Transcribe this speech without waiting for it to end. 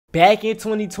Back in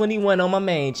 2021 on my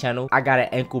main channel, I got an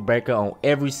ankle breaker on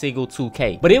every single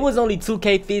 2K. But it was only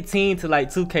 2K15 to like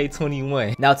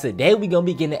 2K21. Now today we gonna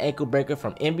be getting an ankle breaker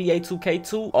from NBA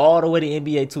 2K2 all the way to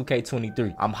NBA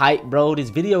 2K23. I'm hyped, bro. This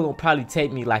video gonna probably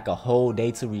take me like a whole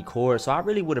day to record, so I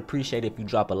really would appreciate it if you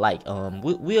drop a like. I'm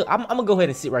gonna go ahead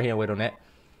and sit right here and wait on that.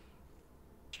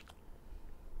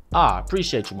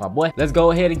 Appreciate you, my boy. Let's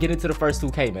go ahead and get into the first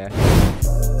 2K, man.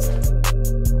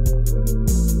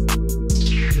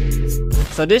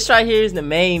 So this right here is the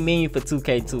main menu for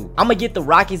 2K2. I'm gonna get the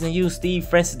Rockets and use Steve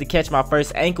Francis to catch my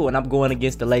first ankle, and I'm going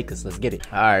against the Lakers. Let's get it.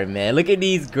 All right, man. Look at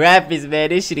these graphics, man.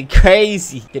 This shit is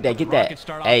crazy. Get that, get that.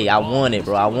 Hey, I want it,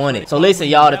 bro. I want it. So listen,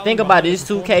 y'all. The thing about this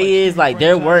 2K is like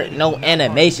there weren't no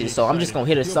animations, so I'm just gonna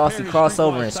hit a saucy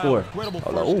crossover and score.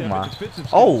 Hold on. Oh my.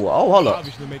 Oh, hold up.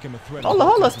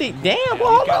 Hold up, Steve. Damn, boy.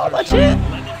 Hold up, shit.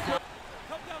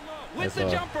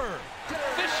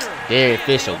 Derek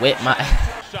Fisher wet my.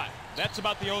 That's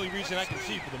about the only reason I can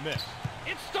see for the miss.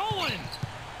 It's stolen.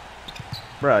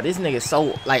 Bro, this nigga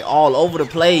so like all over the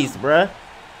place, bro.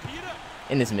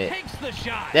 In this mid.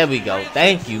 There we go.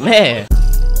 Thank you, man.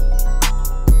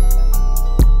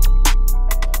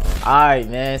 Alright,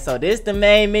 man, so this the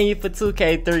main menu for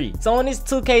 2K3. So on this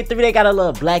 2K3, they got a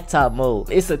little blacktop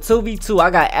mode. It's a 2v2. I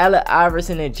got Allen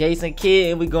Iverson and Jason Kidd,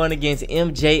 and we going against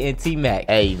MJ and T-Mac.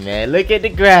 Hey, man, look at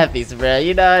the graphics, bro.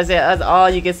 You know what I'm saying? That's all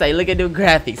you can say. Look at the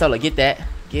graphics. Hold on, get that.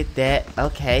 Get that.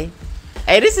 Okay.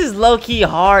 Hey, this is low-key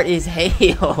hard as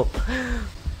hell.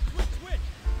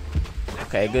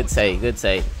 Okay, good save, good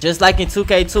save. Just like in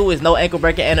 2K2, it's no ankle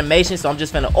breaker animation, so I'm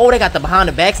just finna. Oh, they got the behind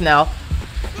the backs now.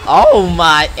 Oh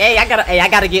my, hey, I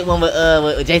gotta get one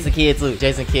with Jason Kidd too.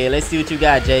 Jason Kidd, let's see what you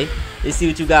got, Jay. Let's see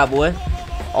what you got, boy.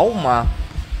 Oh my.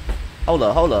 Hold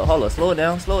up. Slow it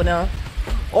down.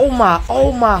 Oh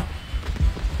my.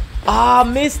 Ah,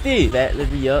 missed it. That,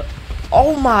 let's be up.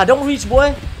 Oh my, don't reach,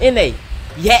 boy. In there.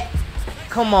 Yeah.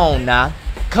 Come on now.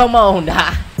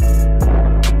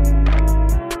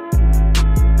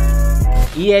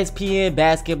 ESPN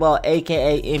basketball,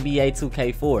 aka NBA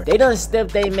 2K4. They done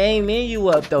stepped their main menu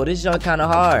up though. This junk kind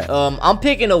of hard. I'm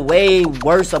picking a way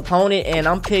worse opponent, and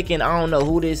I'm picking, I don't know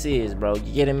who this is, bro.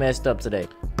 You getting messed up today.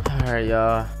 All right,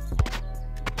 y'all.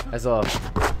 That's all. Let's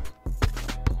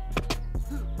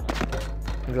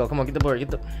go. Come on, get the board.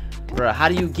 Get the. Bro, how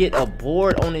do you get a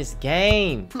board on this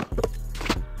game?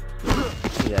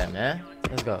 Yeah, man.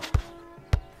 Let's go.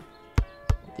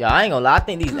 Yo, I ain't gonna lie, I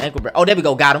think these ankle break. Oh, there we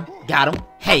go. Got him.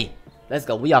 Hey, let's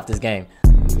go. We off this game.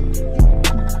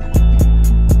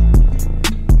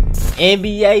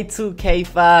 NBA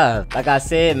 2K5. Like I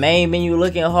said, main menu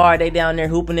looking hard. They down there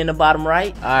hooping in the bottom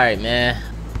right. All right, man.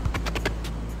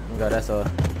 Let's go. That's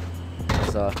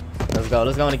all. Let's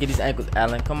go and get these ankles,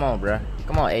 Allen. Come on, bro.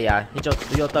 Come on, AI. Hit your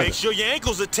thugger. Make sure your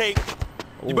ankles are taped.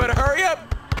 Ooh. You better hurry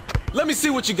up. Let me see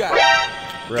what you got.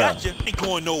 Bruh. Gotcha. Ain't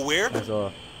going nowhere. That's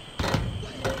all.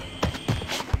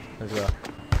 Let's go.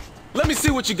 Let me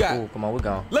see what you got. Ooh, come on, we're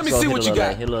gone. Let me see what you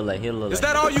got. Hit a little late. Is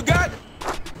that all you got?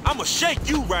 I'ma shake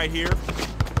you right here.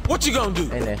 What you gonna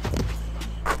do? Ain't there?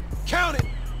 Count it.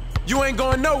 You ain't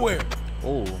going nowhere.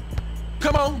 Ooh.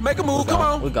 Come on, make a move. Come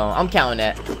on. We're gone. I'm counting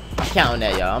that,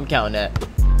 y'all. I'm counting that.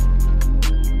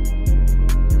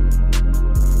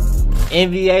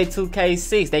 NBA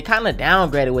 2K6, they kind of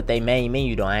downgraded with their main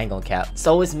menu though, I ain't gonna cap.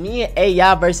 So it's me and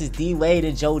AI versus D-Wade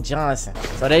and Joe Johnson.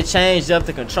 So they changed up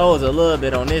the controls a little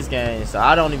bit on this game, so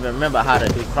I don't even remember how to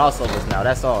do crossovers now.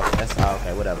 That's all.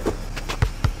 Okay, whatever.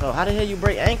 So how the hell you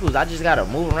break ankles? I just gotta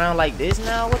move around like this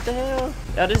now? What the hell?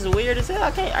 Yo, this is weird as hell.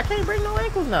 I can't break no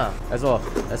ankles now. That's all.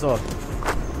 That's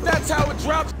how it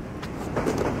drops.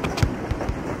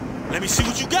 Let me see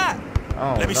what you got.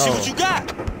 Oh, Let me see what you got.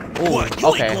 Ooh, what?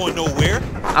 You ain't going nowhere.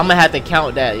 I'm gonna have to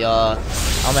count that, y'all.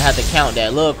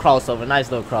 Little crossover.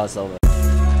 Nice little crossover.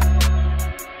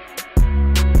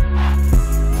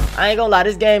 I ain't gonna lie,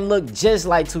 this game looked just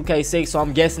like 2K6, so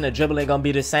I'm guessing the dribbling gonna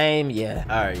be the same. Yeah.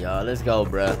 Alright, y'all. Let's go,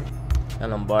 bruh.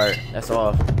 And I'm Bart. That's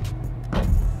all.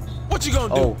 What you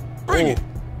gonna do? Bring it.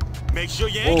 Make sure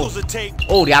your ankles are taped.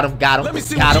 Oh, got him. Let me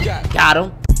see what you got. Got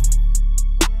him.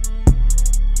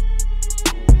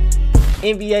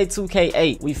 NBA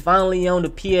 2K8. We finally on the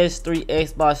PS3,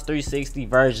 Xbox 360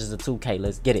 versions of 2K.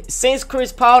 Let's get it. Since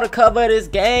Chris Paul the cover of this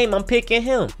game, I'm picking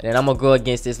him. And then I'm gonna go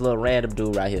against this little random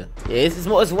dude right here. Yeah,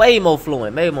 it's way more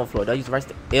fluent. Way more fluent. I use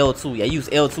L2. Yeah, use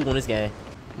L2 on this game.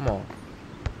 Come on.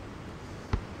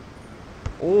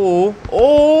 Oh,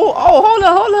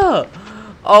 hold up.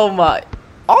 Oh my.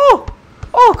 Oh,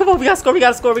 come on. We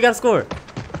gotta score.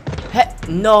 Heck,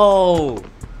 no.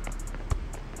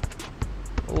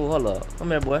 Oh, hold up. Come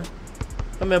here, boy.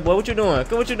 What you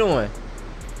doing?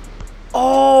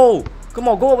 Oh, come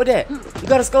on, go up with that. You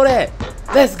gotta score that.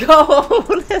 Let's go.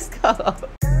 Let's go.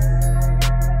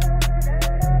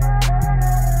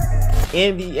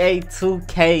 NBA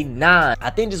 2K9. I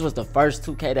think this was the first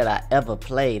 2K that I ever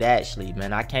played, actually,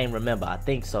 man. I can't remember. I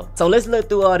think so. So let's look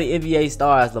through all the NBA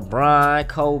stars. LeBron,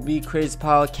 Kobe, Chris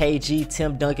Paul, KG,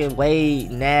 Tim Duncan, Wade,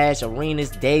 Nash,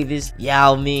 Arenas, Davis,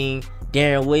 Yao Ming,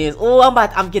 Darren Williams. Oh,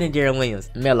 I'm getting Darren Williams.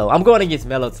 Melo. I'm going against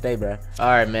Melo today, bro. All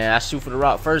right, man. I shoot for the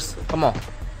rock first. Come on.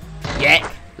 Yak.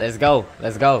 Let's go.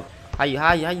 Let's go. How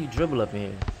you dribble up in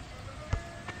here?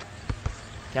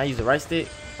 Can I use the right stick?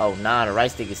 Oh, nah, the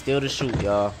right stick is still to shoot,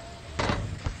 y'all.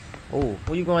 Oh,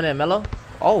 where you going at, Melo?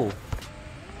 Oh.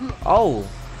 Oh.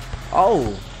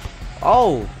 Oh.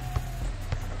 Oh.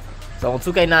 So on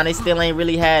 2K9, they still ain't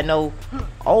really had no...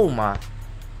 Oh, my.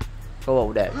 Go up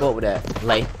with that. Go up with that.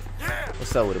 Lay.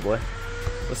 What's up with it, boy?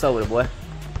 What's up with it, boy?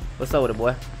 What's up with it,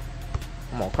 boy?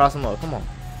 Come on, cross him up. Come on.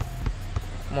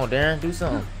 Come on, Darren. Do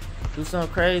something. Do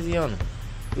something crazy on him.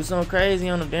 Do something crazy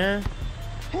on him, Darren.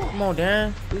 Come on,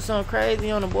 Darren. Do something crazy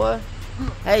on him, boy.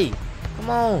 Hey. Come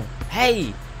on.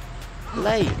 Hey.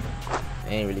 Lay. They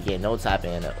ain't really getting no type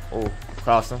in up. Oh,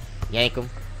 cross him. Yank him.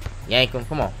 Yank him.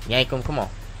 Come on. Yank him. Come on.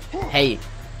 Hey.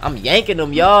 I'm yanking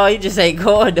him, y'all. He just ain't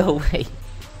going no way.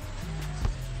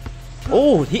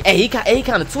 Oh, he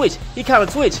kind of twitch. He kind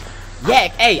of twitch.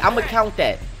 Yak. Hey, I'm going to count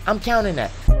that. I'm counting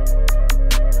that.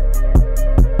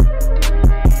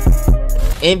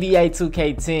 NBA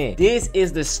 2K10. This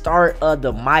is the start of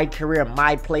the my career,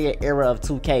 my player era of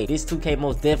 2K. This 2K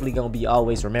most definitely gonna be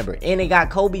always remembered. And it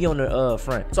got Kobe on the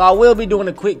front. So I will be doing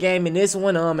a quick game in this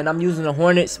one. And I'm using the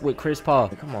Hornets with Chris Paul.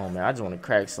 Come on, man. I just want to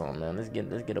crack something, man. Let's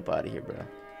get up out of here, bro.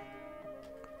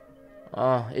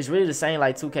 It's really the same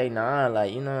like 2K9.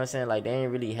 Like, you know what I'm saying? Like, they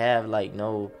ain't really have like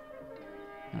no.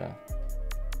 Come on.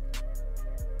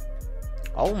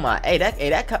 Oh my.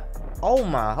 That. Oh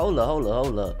my. Hold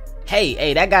up.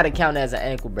 Hey, that gotta count as an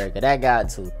ankle breaker. That got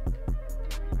to.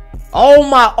 Oh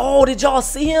my. Oh, did y'all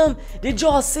see him? Did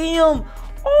y'all see him?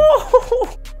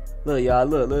 Oh, look, y'all.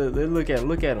 Look at him.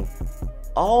 Look at him.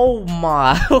 Oh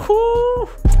my.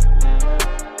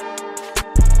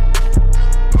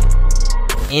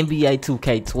 NBA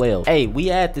 2K12. Hey, we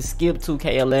had to skip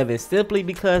 2K11 simply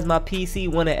because my PC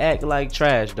wanna act like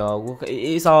trash, dog.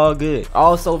 It's all good.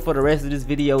 Also, for the rest of this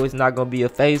video, it's not gonna be a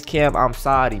face cam. I'm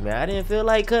sorry, man. I didn't feel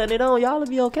like cutting it on. Y'all will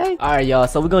be okay. All right, y'all.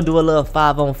 So we're gonna do a little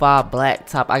 5-on-5 black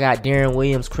top. I got Darren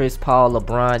Williams, Chris Paul,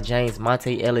 LeBron James,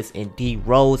 Monte Ellis, and D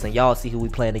Rose, and y'all see who we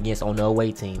playing against on the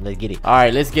away team. Let's get it. All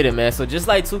right, let's get it, man. So just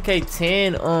like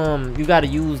 2K10, you gotta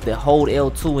use the hold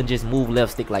L2 and just move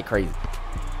left stick like crazy.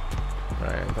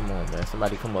 Alright, come on, man.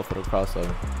 Somebody come up for the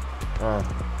crossover. Come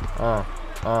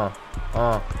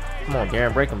on,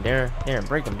 Darren. Break him, Darren. Darren,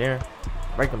 break him, Darren.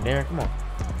 Break him, Darren. Come on.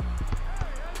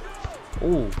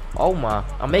 Ooh. Oh, my.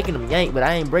 I'm making him yank, but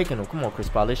I ain't breaking him. Come on, Chris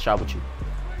Paul. Let's shot with you.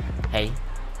 Hey.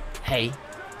 Hey.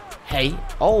 Hey.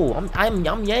 Oh,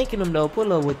 I'm yanking him, though.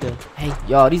 Pull up with them. Hey.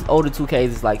 Y'all, these older 2Ks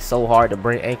is, like, so hard to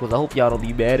break ankles. I hope y'all don't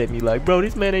be mad at me. Like, bro,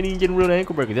 this man ain't even getting real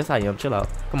ankle breakers. That's how I am. Chill out.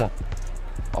 Come on.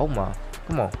 Oh, my.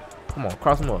 Come on. Come on,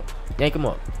 cross him up. Yank him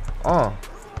up.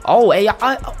 Oh, hey,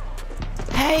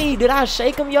 hey, did I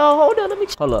shake him, y'all? Hold on, let me.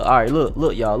 Hold up. All right,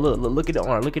 look, y'all. Look at the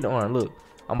arm. Look at the arm. Look,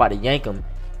 I'm about to yank him.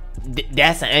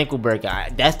 That's an ankle breaker.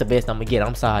 That's the best I'm gonna get.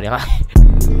 I'm sorry.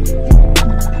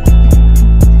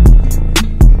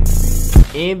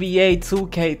 NBA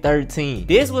 2K13.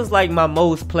 This was like my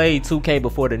most played 2K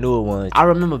before the newer ones. I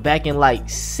remember back in like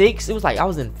 6th, it was like I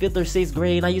was in 5th or 6th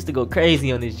grade and I used to go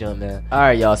crazy on this jump, man.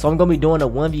 Alright, y'all, so I'm gonna be doing a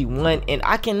 1v1 and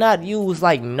I cannot use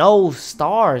like no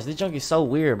stars. This junk is so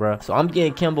weird, bro. So I'm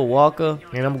getting Kemba Walker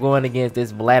and I'm going against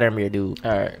this Vladimir dude.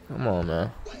 Alright, come on,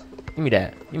 man. Give me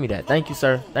that. Give me that. Thank you,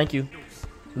 sir. Thank you.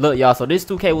 Look, y'all, so this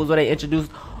 2K was what they introduced.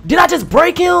 Did I just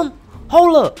break him?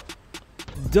 Hold up.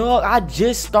 Dog, I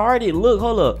just started. Look,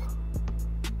 hold up.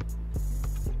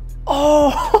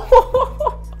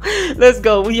 Oh, let's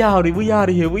go. We out of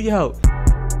here. We out.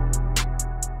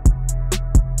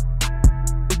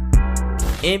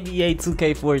 NBA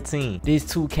 2K14. This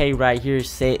 2K right here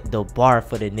set the bar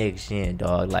for the next gen,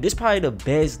 dog. Like, this probably the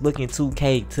best looking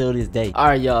 2K till this day. All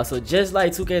right, y'all. So just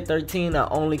like 2K13, I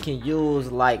only can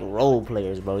use like role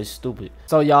players, bro. It's stupid.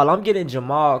 So y'all, I'm getting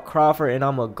Jamal Crawford, and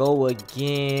I'm gonna go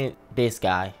against this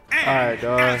guy. All right,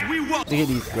 dog. Look at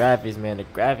these graphics, man. The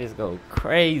graphics go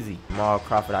crazy. Jamal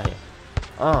Crawford out here.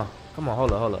 Come on,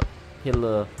 hold up. Hit a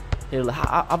little.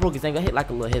 I broke his ankle. I hit like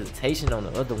a little hesitation on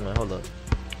the other one. Hold up.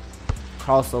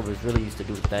 Crossovers really used to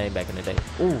do the thing back in the day.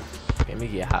 Ooh. Okay, let me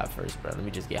get hot first, bro. Let me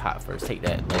just get hot first. Take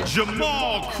that.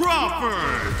 Jamal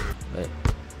Crawford.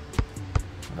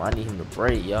 Come on, I need him to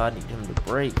break, y'all. I need him to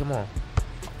break. Come on.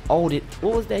 Oh,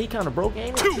 what was that? He kind of broke,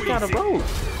 ain't it? He kind of broke.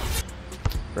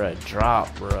 Bruh,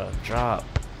 drop, bruh. Drop.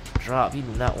 Drop. He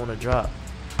do not want to drop.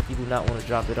 He do not want to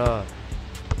drop it off.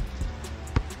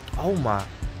 Oh, my.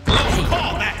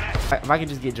 If I can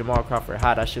just get Jamal Crawford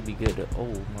hot, I should be good. Oh,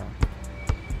 my.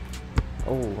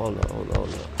 Oh, hold up.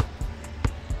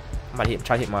 I'm about to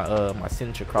try to hit my my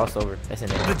signature crossover. That's in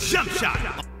there. The jump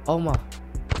shot. Oh, my.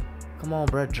 Come on,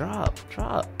 bruh. Drop.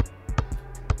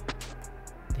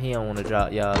 He don't want to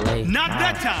drop, y'all. Not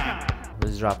that time.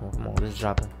 Let's drop him. Come on, let's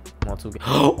drop him. Come on, 2K.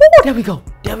 Oh, there we go.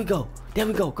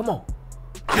 Come on.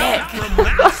 Yeah. From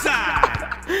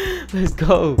outside. Let's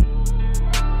go.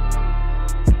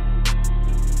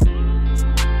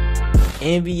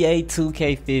 NBA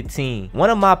 2K15. One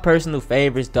of my personal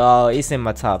favorites, dog. It's in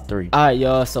my top 3. Alright,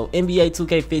 y'all. So NBA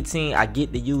 2K15, I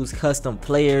get to use custom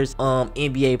players,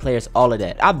 NBA players, all of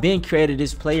that. I've been created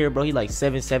this player, bro. He like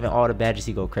 7-7, all the badges,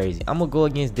 he go crazy. I'm gonna go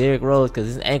against Derrick Rose because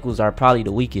his ankles are probably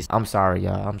the weakest. I'm sorry,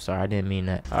 y'all. I'm sorry. I didn't mean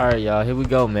that. Alright, y'all. Here we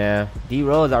go, man. D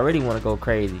Rose already want to go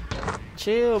crazy.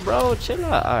 Chill, bro. Chill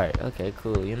out. Alright. Okay,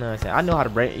 cool. You know what I'm saying? I know how to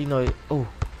break. You know.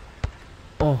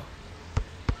 Oh.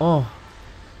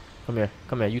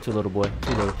 Come here, you too little boy.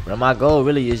 Too little. But my goal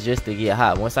really is just to get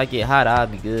hot. Once I get hot, I'll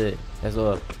be good. That's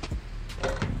all.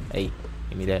 Hey,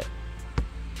 give me that.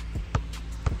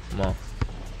 Come on.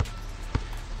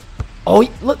 Oh,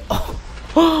 look.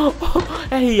 Oh.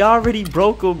 Hey, he already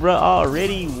broke him, bro.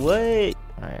 Already? What?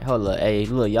 Alright, hold up. Hey,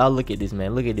 look, y'all look at this,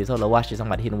 man. Look at this. Hold up, watch this. I'm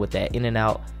about to hit him with that in and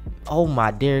out. Oh,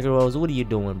 my Derrick Rose. What are you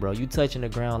doing, bro? You touching the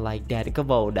ground like that.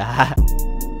 Come on, nah.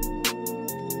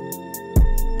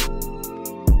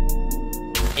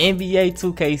 NBA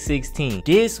 2K16.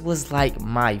 This was like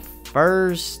my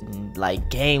first like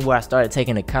game where I started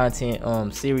taking the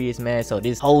content serious, man. So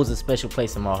this holds a special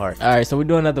place in my heart. All right, so we're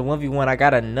doing another 1v1. I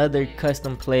got another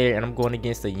custom player and I'm going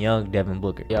against a young Devin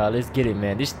Booker. Y'all, let's get it,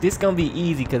 man. This gonna be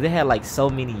easy because it had like so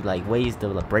many like ways to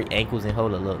like break ankles and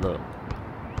hold it. Look.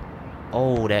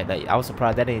 Oh, that I was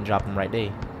surprised that didn't drop him right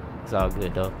there. It's all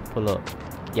good though. Pull up.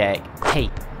 Yak. Hey.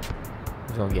 We're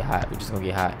just gonna get hot. We're just gonna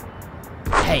get hot.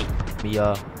 Hey. Me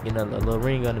getting a little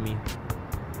ring under me.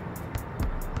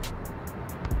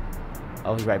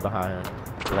 Oh, he's right behind him.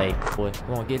 Play, boy.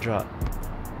 Come on, get dropped.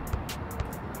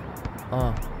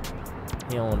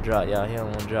 He don't want to drop, y'all. He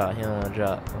don't want to drop.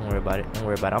 Don't worry about it.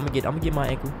 I'm gonna get my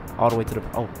ankle all the way to the.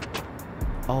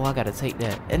 Oh, I gotta take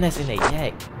that. And that's in a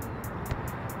yak.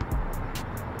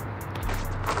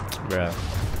 Bruh.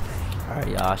 All right,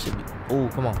 y'all. I should be. Oh,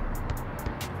 come on.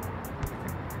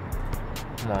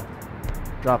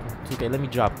 Drop him. 2K, let me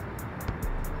drop him.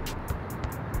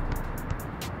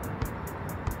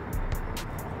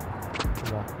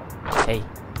 Come on. Hey.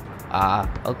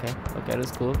 Okay,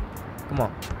 that's cool. Come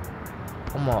on.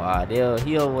 He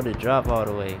don't want to drop all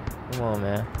the way. Come on,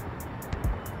 man.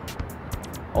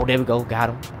 Oh, there we go.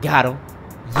 Got him.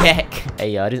 Yak.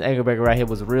 Hey, y'all, this ankle breaker right here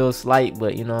was real slight,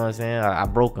 but you know what I'm saying? I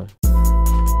broke him.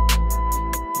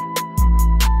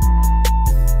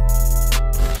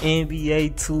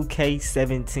 NBA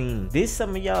 2K17. This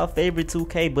some of y'all favorite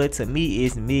 2K, but to me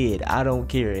it's mid. I don't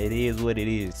care. It is what it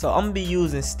is. So I'm gonna be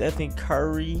using Stephen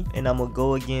Curry and I'm gonna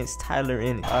go against Tyler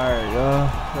Ennis. Alright, y'all.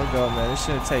 Let's go, man. This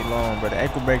shouldn't take long, bro. The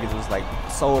ankle breakers was like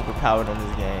so overpowered on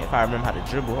this game. If I remember how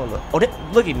to dribble. Hold up. Oh,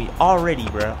 look at me. Already,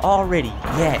 bro. Already.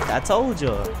 Yeah, I told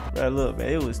y'all. Bro, look,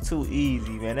 man. It was too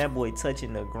easy, man. That boy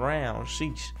touching the ground.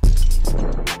 Sheesh.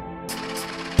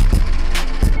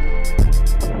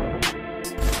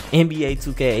 NBA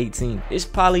 2K18. It's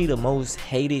probably the most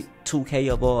hated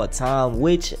 2K of all time,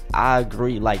 which I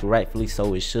agree, like rightfully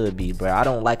so it should be, bro. I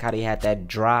don't like how they had that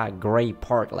dry gray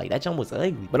park. Like that jump was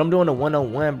ugly. But I'm doing a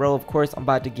 1-on-1, bro. Of course, I'm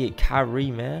about to get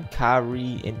Kyrie, man.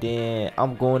 Kyrie, and then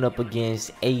I'm going up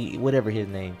against whatever his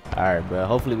name. All right, bro.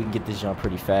 Hopefully we can get this jump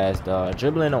pretty fast.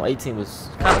 Dribbling on 18 was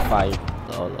kind of fire.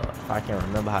 If I can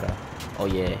remember how to. Oh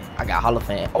yeah, I got Hall of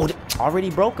Fame. Oh, already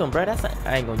broke him, bro.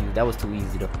 I ain't gonna use. That was too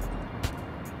easy though.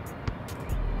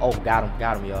 Oh, got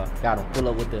him, y'all. Got him. Pull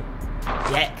up with the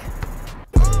yak.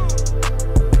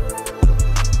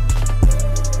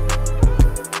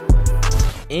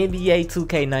 NBA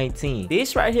 2K19.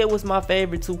 This right here was my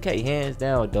favorite 2K, hands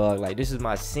down, dog. Like, this is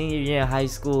my senior year in high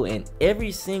school, and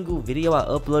every single video I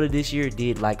uploaded this year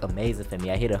did like amazing for me.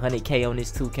 I hit 100K on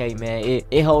this 2K, man.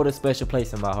 It hold a special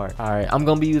place in my heart. All right, I'm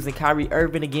gonna be using Kyrie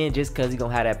Irving again just because he's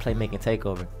gonna have that playmaking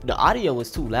takeover. The audio was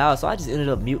too loud, so I just ended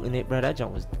up muting it, bro. That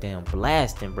jump was damn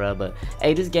blasting, bro. But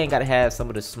hey, this game gotta have some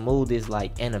of the smoothest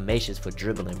like animations for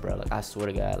dribbling, bro. Like, I swear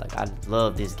to God, like I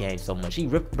love this game so much. He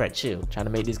ripped, bro. Chill, trying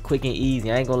to make this quick and easy.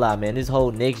 I ain't gonna lie, man. This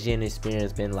whole next gen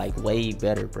experience been like way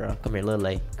better, bro. Come here, Lil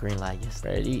A. Green light, yes.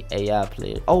 Bro, these AI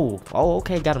players. Oh,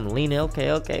 okay. Got him leaning.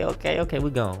 Okay. We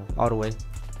gone all the way.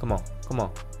 Come on.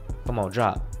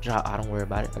 Drop. I don't worry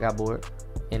about it. I got bored.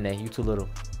 In there, you too little.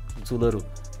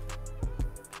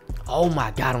 Oh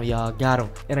my, got him, y'all. Got him.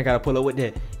 And I gotta pull up with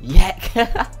that yak.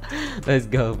 Let's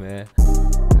go, man.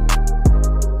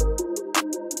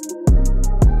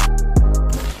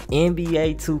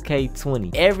 NBA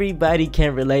 2K20. Everybody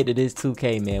can relate to this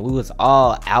 2K, man. We was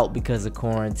all out because of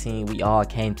quarantine. We all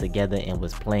came together and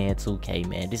was playing 2K,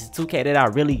 man. This is 2K that I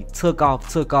really took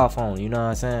off on, you know what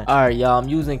I'm saying? All right, y'all, I'm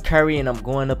using Curry and I'm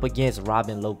going up against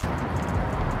Robin Lopez.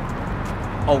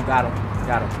 Oh, got him.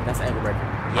 That's an ankle breaker.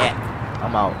 Yeah,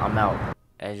 I'm out.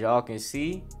 As y'all can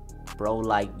see, bro,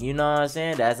 like, you know what I'm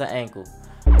saying? That's an ankle.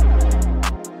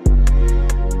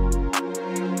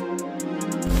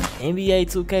 NBA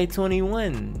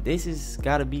 2K21. This is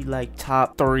gotta be like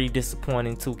top 3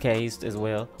 disappointing 2Ks as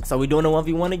well. So we're doing a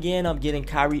 1v1 again. I'm getting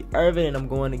Kyrie Irving and I'm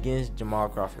going against Jamal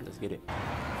Crawford. Let's get it.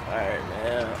 Alright,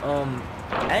 man.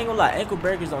 I ain't gonna lie, ankle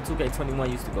breakers on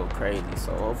 2K21 used to go crazy.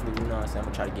 So hopefully, you know what I'm saying, I'm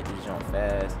gonna try to get this jump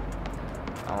fast.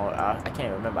 I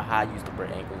can't remember how I used to break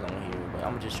ankles on here, but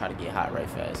I'm gonna just try to get hot right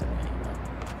fast.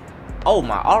 Oh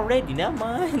my, already, never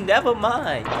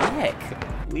mind. Heck.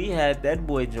 We had that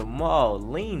boy Jamal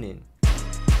leaning.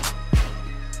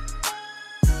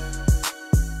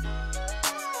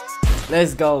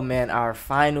 Let's go, man. Our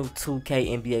final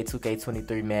 2K NBA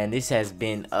 2K23, man. This has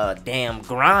been a damn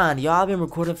grind. Y'all been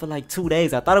recording for like 2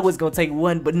 days. I thought it was gonna take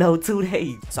 1, but no, 2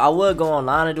 days. So I would go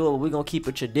online and do it, but we're gonna keep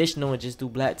it traditional and just do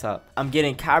blacktop. I'm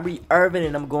getting Kyrie Irving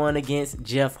and I'm going against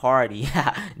Jeff Hardy.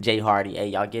 Jay Hardy. Hey,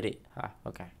 y'all get it?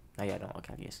 Okay. No, y'all don't.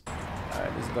 Okay, I guess.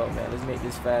 Alright, let's go, man. Let's make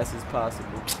this fast as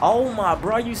possible. Oh my,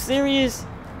 bro, are you serious?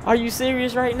 Are you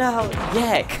serious right now?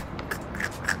 Yak.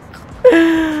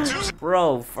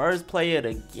 Bro, first play of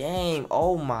the game.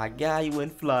 Oh my god, you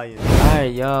went flying.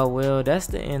 Alright, y'all, well, that's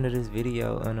the end of this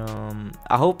video, and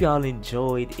I hope y'all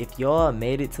enjoyed. If y'all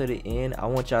made it to the end, I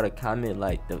want y'all to comment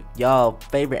like y'all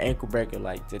favorite ankle breaker,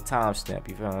 like the timestamp,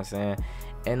 you feel what I'm saying?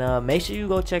 And make sure you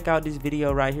go check out this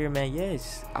video right here, man.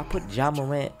 Yes, I put Ja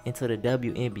Morant into the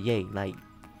WNBA. Like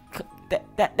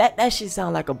that shit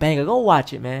sound like a banger. Go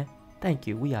watch it, man. Thank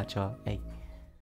you. We out, y'all. Hey.